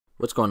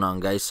What's going on,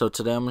 guys? So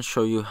today I'm going to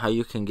show you how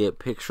you can get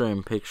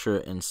picture-in-picture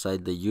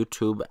inside the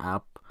YouTube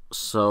app.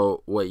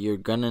 So what you're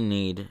going to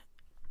need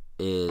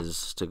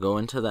is to go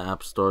into the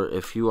App Store.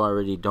 If you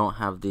already don't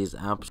have these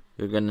apps,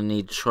 you're going to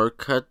need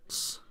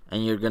Shortcuts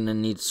and you're going to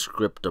need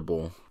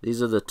Scriptable.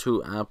 These are the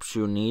two apps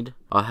you need.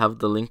 I'll have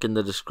the link in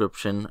the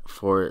description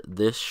for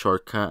this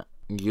shortcut,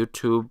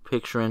 YouTube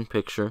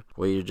picture-in-picture.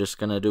 What you're just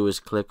going to do is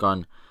click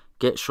on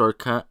Get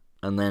Shortcut,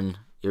 and then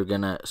you're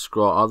going to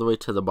scroll all the way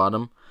to the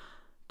bottom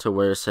to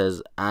where it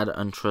says Add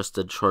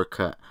Untrusted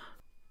Shortcut.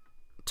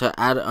 To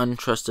add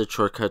untrusted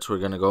shortcuts, we're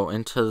going to go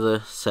into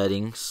the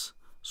settings,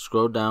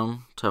 scroll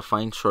down to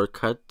find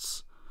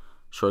shortcuts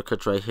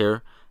right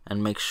here,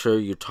 and make sure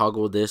you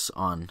toggle this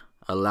on,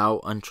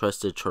 allow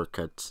untrusted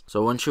shortcuts.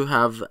 So once you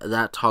have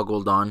that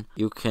toggled on,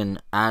 you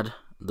can add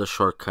the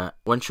shortcut.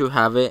 Once you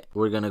have it,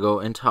 we're going to go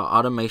into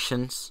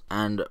automations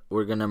and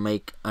we're going to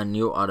make a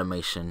new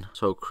automation.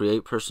 So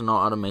create personal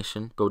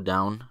automation, go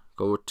down,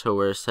 go to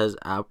where it says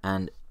app,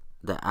 and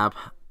the app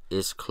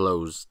is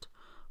closed.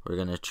 We're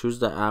going to choose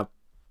the app,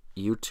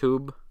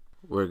 YouTube.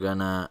 We're going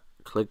to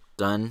click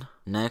done.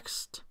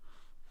 Next,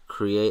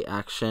 create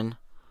action,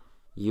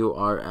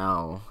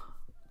 URL.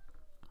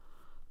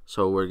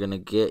 So we're going to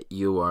get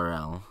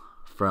URL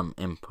from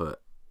input,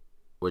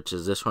 which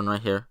is this one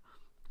right here.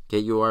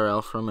 Get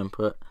URL from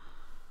input.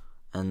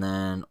 And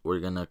then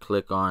we're going to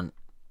click on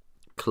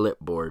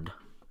clipboard.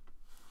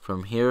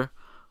 From here,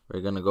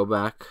 we're going to go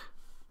back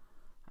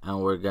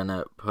and we're going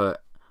to put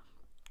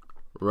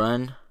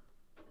run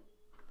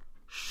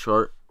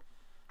shortcut,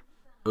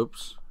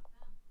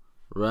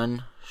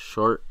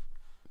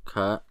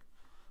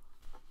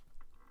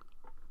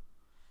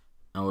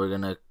 and we're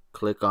gonna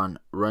click on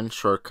run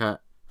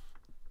shortcut.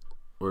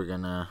 We're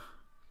gonna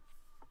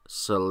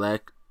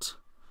select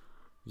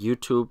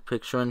YouTube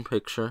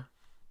picture-in-picture,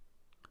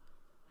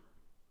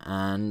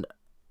 and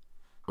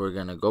we're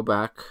gonna go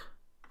back,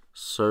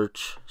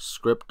 search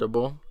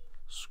scriptable,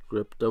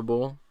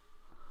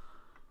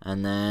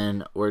 and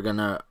then we're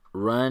gonna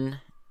run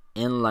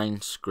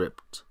inline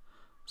script.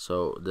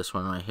 So this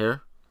one right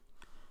here,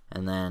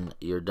 and then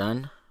you're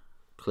done.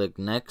 Click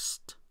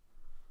next.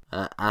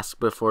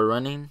 Ask before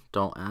running,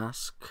 don't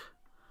ask,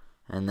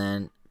 and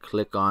then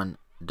click on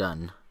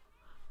done.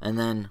 And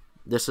then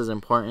this is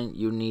important,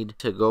 you need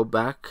to go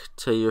back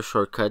to your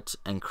shortcuts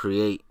and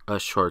create a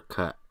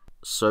shortcut.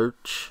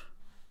 Search,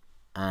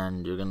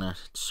 and you're gonna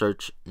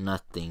search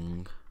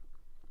nothing.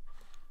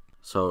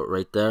 So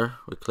right there,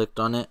 we clicked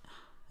on it,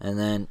 and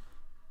then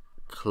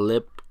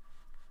clipboard,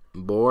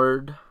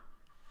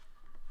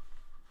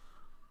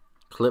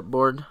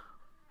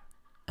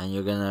 and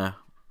you're gonna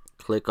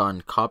click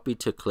on copy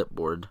to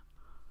clipboard,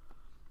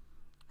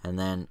 and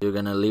then you're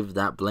gonna leave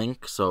that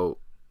blank, so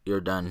you're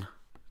done.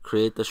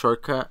 Create the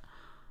shortcut.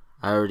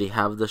 I already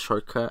have the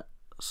shortcut,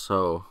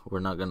 so we're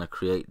not gonna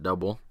create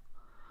double.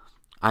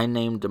 I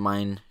named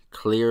mine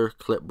clear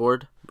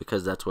clipboard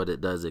because that's what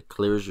it does, it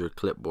clears your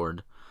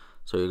clipboard.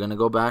 So you're gonna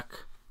go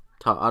back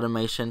to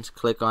automations,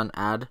 click on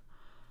add,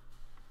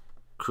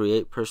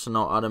 create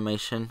personal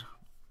automation,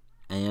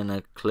 and you're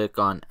gonna click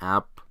on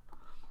app,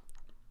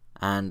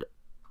 and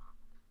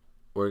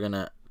we're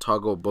gonna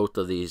toggle both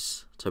of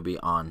these to be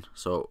on.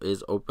 So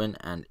is open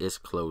and is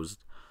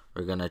closed.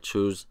 We're gonna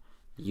choose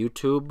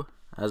YouTube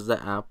as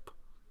the app.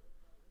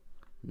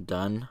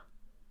 Done.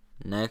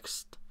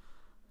 Next,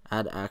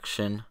 add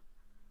action,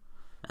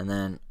 and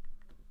then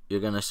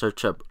you're gonna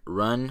search up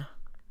run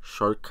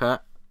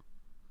shortcut,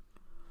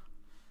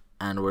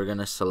 and we're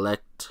gonna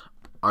select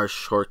our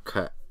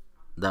shortcut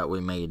that we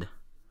made.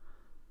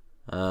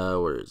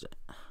 Where is it?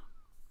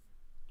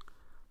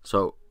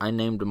 So I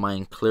named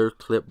mine clear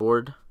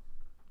clipboard.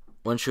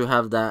 Once you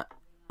have that,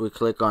 we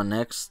click on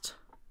next.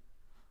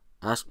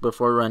 Ask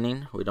before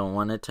running, we don't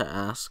want it to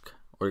ask.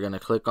 We're gonna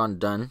click on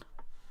done.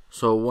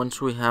 So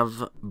once we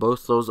have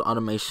both those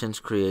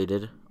automations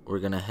created, we're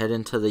gonna head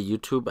into the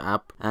YouTube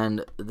app,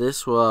 and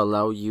this will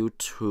allow you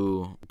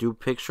to do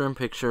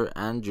picture-in-picture,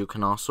 and you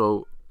can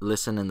also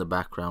listen in the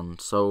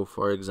background. So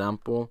for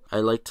example, I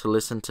like to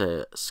listen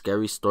to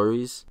scary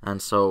stories,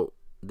 and so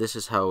this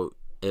is how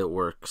it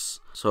works.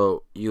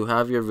 So you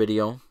have your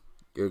video,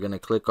 you're gonna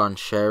click on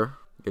share,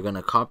 you're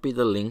gonna copy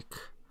the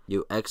link,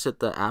 you exit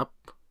the app,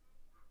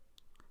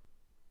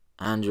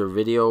 and your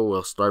video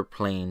will start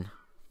playing.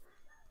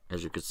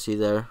 As you can see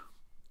there,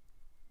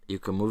 you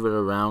can move it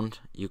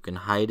around, you can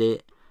hide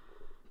it,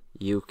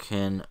 you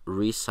can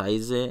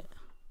resize it.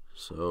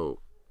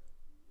 So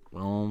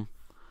boom,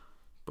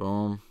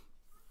 boom,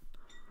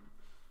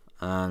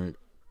 and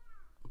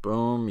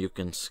boom. You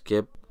can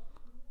skip.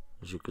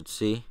 As you could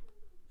see,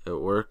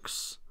 it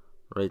works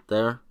right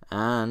there.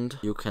 And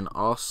you can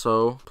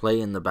also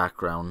play in the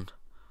background.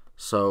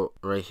 So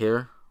right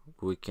here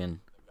we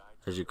can,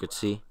 as you could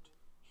see,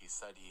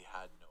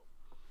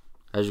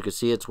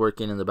 it's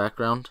working in the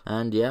background.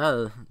 And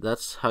yeah,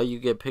 that's how you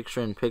get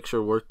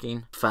picture-in-picture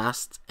working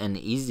fast and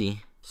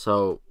easy.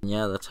 So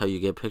yeah, that's how you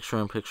get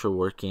picture-in-picture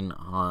working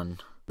on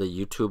the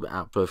YouTube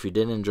app. So if you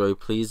did enjoy,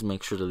 please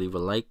make sure to leave a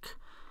like.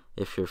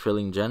 if you're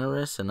feeling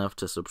generous enough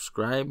to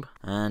subscribe.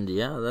 And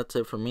yeah, that's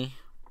it for me.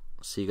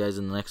 See you guys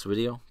in the next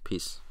video.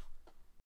 Peace.